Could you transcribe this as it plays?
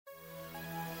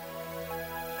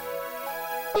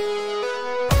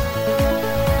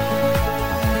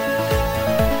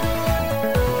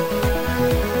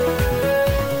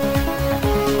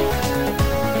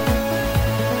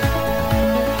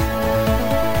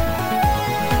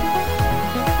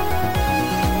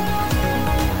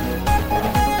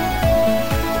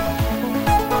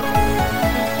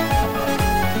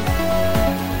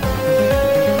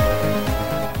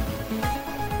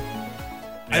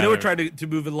try to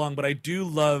move it along, but I do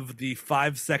love the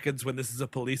 5 seconds when this is a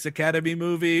Police Academy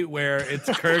movie where it's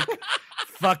Kirk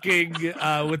fucking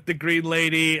with the green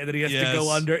lady, and then he has to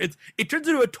go under. It turns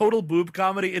into a total boob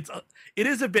comedy. It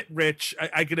is a bit rich.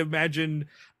 I can imagine.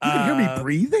 You can hear me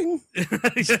breathing.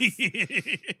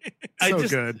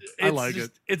 Good. I like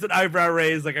it. It's an eyebrow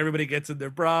raise. Like everybody gets in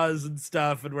their bras and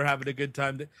stuff, and we're having a good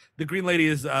time. The green lady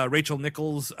is Rachel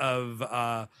Nichols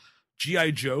of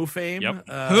G.I. Joe fame. Yep.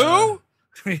 Who?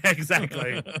 Yeah,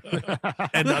 exactly.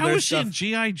 And How was she in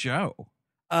G.I. Joe?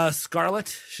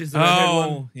 Scarlet. She's the redhead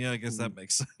one. Yeah, I guess that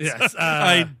makes sense. Yes,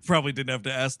 I probably didn't have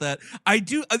to ask that. I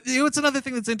do. It's another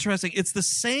thing that's interesting. It's the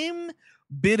same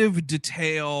bit of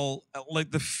detail,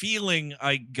 like the feeling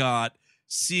I got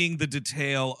seeing the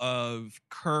detail of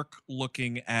Kirk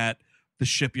looking at the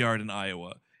shipyard in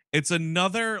Iowa. It's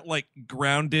another like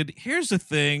grounded. Here's the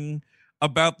thing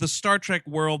about the Star Trek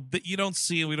world that you don't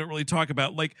see and we don't really talk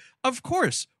about. Like, of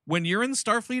course, when you're in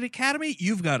Starfleet Academy,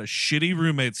 you've got a shitty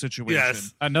roommate situation.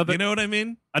 Yes. You know what I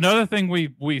mean? Another thing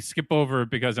we skip over,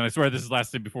 because, and I swear this is the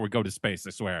last thing before we go to space,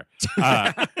 I swear,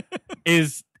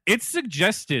 is it's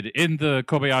suggested in the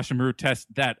Kobayashi Maru test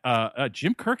that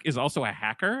Jim Kirk is also a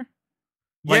hacker.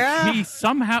 Like, he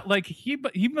somehow, like, he's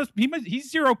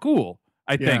zero cool.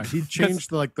 I think he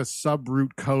changed the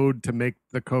subroot code to make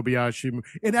the Kobayashi.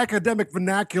 In academic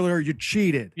vernacular, you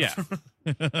cheated. Yeah.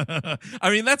 I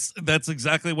mean, that's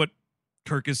exactly what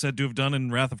Kirk is said to have done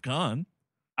in Wrath of Khan.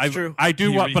 True. I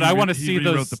want to see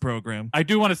those. The program. I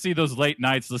do want to see those late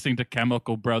nights listening to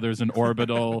Chemical Brothers and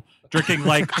Orbital, drinking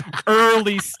like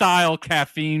early style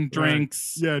caffeine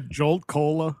drinks. Yeah, Jolt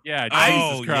Cola. Yeah,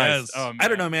 Jesus Christ. Yes. I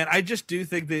don't know, man. I just do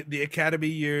think that the Academy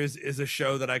Years is a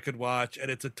show that I could watch,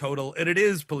 and it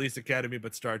is Police Academy,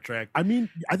 but Star Trek. I mean,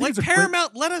 I think like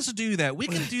Paramount, let us do that. We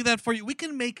can do that for you. We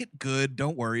can make it good.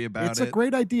 Don't worry about it. It's a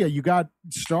great idea. You got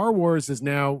Star Wars is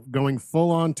now going full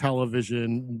on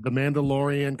television. The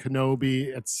Mandalorian, Kenobi,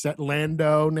 it's set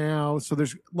Lando now. So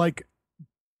there's like,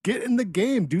 get in the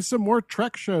game. Do some more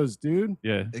Trek shows, dude.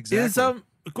 Yeah, exactly.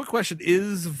 A quick question: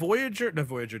 is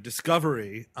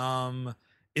Discovery?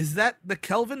 Is that the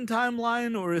Kelvin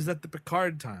timeline or is that the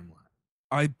Picard timeline?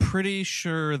 I'm pretty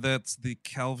sure that's the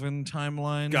Kelvin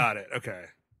timeline. Got it. Okay.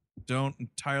 Don't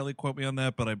entirely quote me on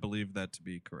that, but I believe that to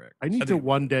be correct. I need to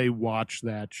one day watch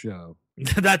that show.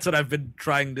 That's what I've been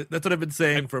that's what I've been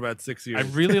saying for about 6 years.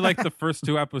 I really like the first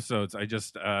 2 episodes. I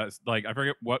just I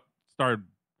forget what started.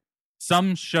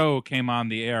 Some show came on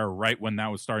the air right when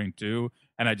that was starting to,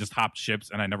 and I just hopped ships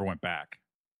and I never went back.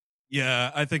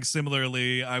 Yeah, I think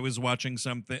similarly. I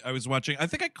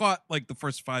think I caught like the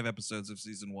first 5 episodes of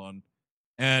season 1,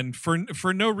 and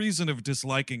for no reason of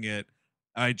disliking it,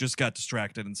 I just got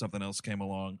distracted and something else came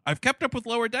along. I've kept up with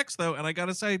Lower Decks though, and I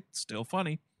gotta say, still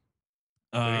funny.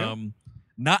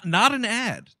 Not an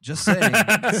ad, just saying,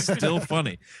 still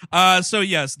funny. So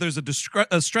yes, there's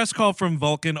a stress call from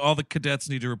Vulcan. All the cadets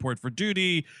need to report for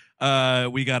duty.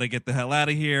 We got to get the hell out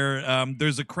of here.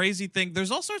 There's a crazy thing.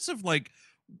 There's all sorts of like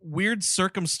weird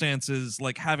circumstances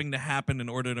like having to happen in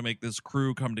order to make this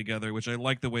crew come together, which I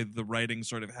like the way the writing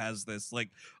sort of has this.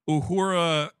 Like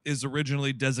Uhura is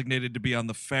originally designated to be on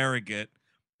the Farragut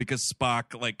because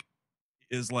Spock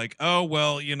is like, oh,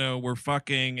 well, we're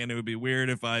fucking, and it would be weird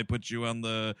if I put you on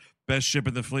the best ship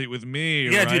in the fleet with me.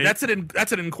 Yeah, right? dude,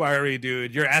 that's an inquiry,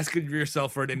 dude. You're asking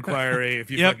yourself for an inquiry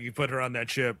if you fucking put her on that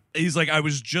ship. He's like, I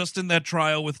was just in that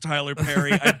trial with Tyler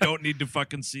Perry. I don't need to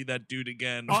fucking see that dude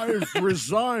again. I've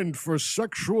resigned for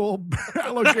sexual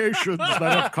allegations that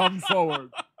have come forward.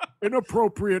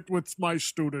 Inappropriate with my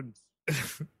students.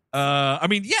 I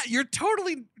mean, yeah, you're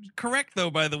totally correct, though,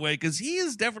 by the way, because he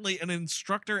is definitely an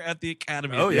instructor at the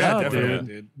Academy. Oh, yeah, definitely,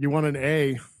 dude. You want an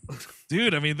A.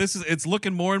 Dude, I mean, it's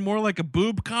looking more and more like a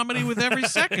boob comedy with every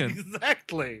second.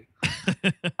 Exactly.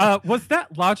 Was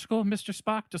that logical, Mr.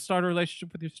 Spock, to start a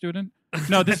relationship with your student?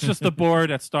 No, this is just the board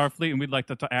at Starfleet, and we'd like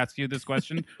to ask you this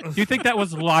question. Do you think that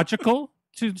was logical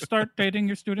to start dating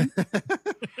your student?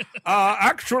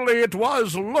 Actually, it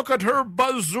was. Look at her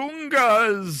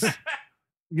bazungas.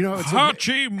 It's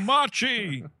Hachi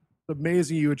Machi. It's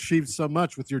amazing you achieved so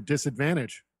much with your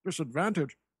disadvantage.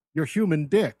 Disadvantage? Your human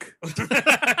dick.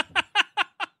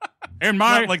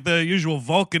 Not like the usual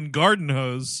Vulcan garden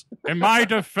hose. In my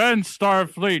defense,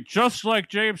 Starfleet, just like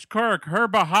James Kirk, her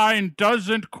behind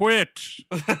doesn't quit.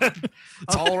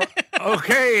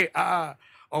 Okay.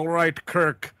 All right,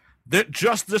 Kirk.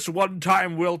 Just this one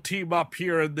time we'll team up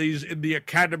here in the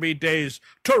Academy days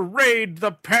to raid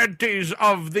the panties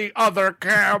of the other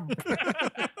camp.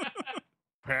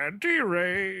 Panty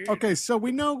raid. Okay, so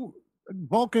we know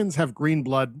Vulcans have green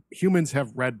blood. Humans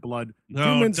have red blood.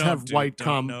 No, Humans don't have do white it.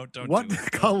 cum. Don't What do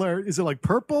it. color is it? Like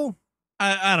purple?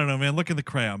 I don't know, man. Look in the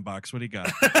crayon box. What do you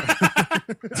got?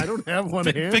 I don't have one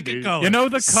Pick handy. a color. You know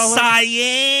the color.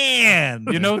 Cyan.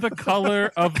 You know the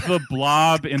color of the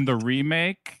blob in the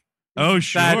remake. Oh,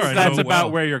 sure. That's I know about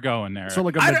well. where you're going there. So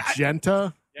like a I-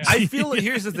 magenta. I feel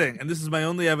here's the thing, and this is my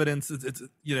only evidence. It's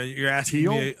you're asking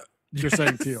Teal? me. You're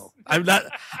saying teal. I'm not.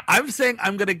 I'm saying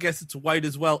I'm gonna guess it's white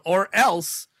as well, or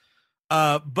else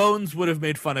Bones would have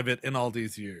made fun of it in all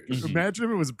these years. Imagine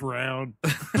if it was brown.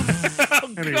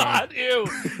 Oh, Anyway. God, ew.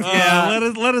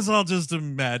 Yeah, let us all just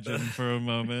imagine for a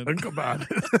moment. Think about it.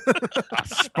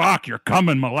 Spock, you're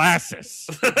coming molasses.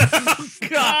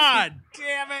 God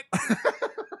damn it.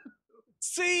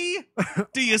 See?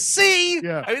 Do you see?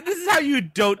 Yeah. I mean, this is how you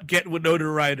don't get Winona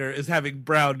Ryder is having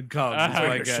brown cum. is what I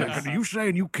Wait a guess. second. Are you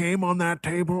saying you came on that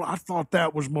table? I thought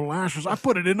that was molasses. I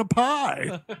put it in a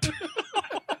pie.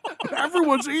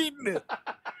 Everyone's eating it.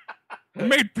 I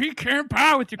made pecan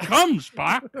pie with your cum,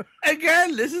 Spock.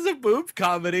 Again, this is a boob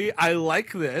comedy. I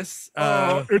like this.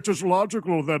 It's just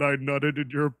logical that I nutted in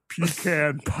your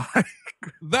pecan pie.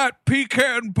 That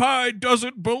pecan pie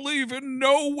doesn't believe in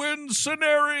no-win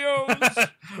scenarios.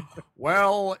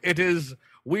 Well, it is.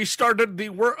 We started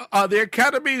the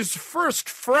Academy's first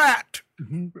frat.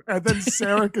 And then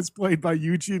Sarek is played by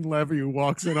Eugene Levy, who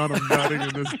walks in on him nutting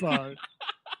in his pie.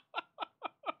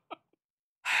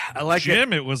 I like it.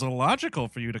 Jim, it was illogical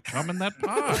for you to come in that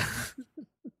pie.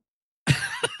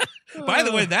 By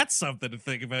the way, that's something to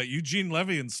think about. Eugene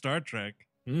Levy in Star Trek.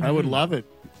 I would love it.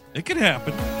 It could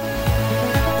happen.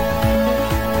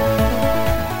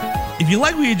 If you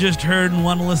like what you just heard and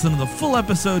want to listen to the full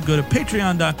episode, go to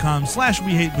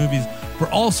patreon.com/wehatemovies for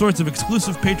all sorts of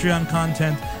exclusive Patreon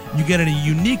content. You get a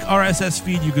unique RSS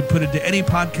feed you could put into any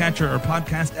podcatcher or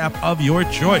podcast app of your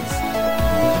choice.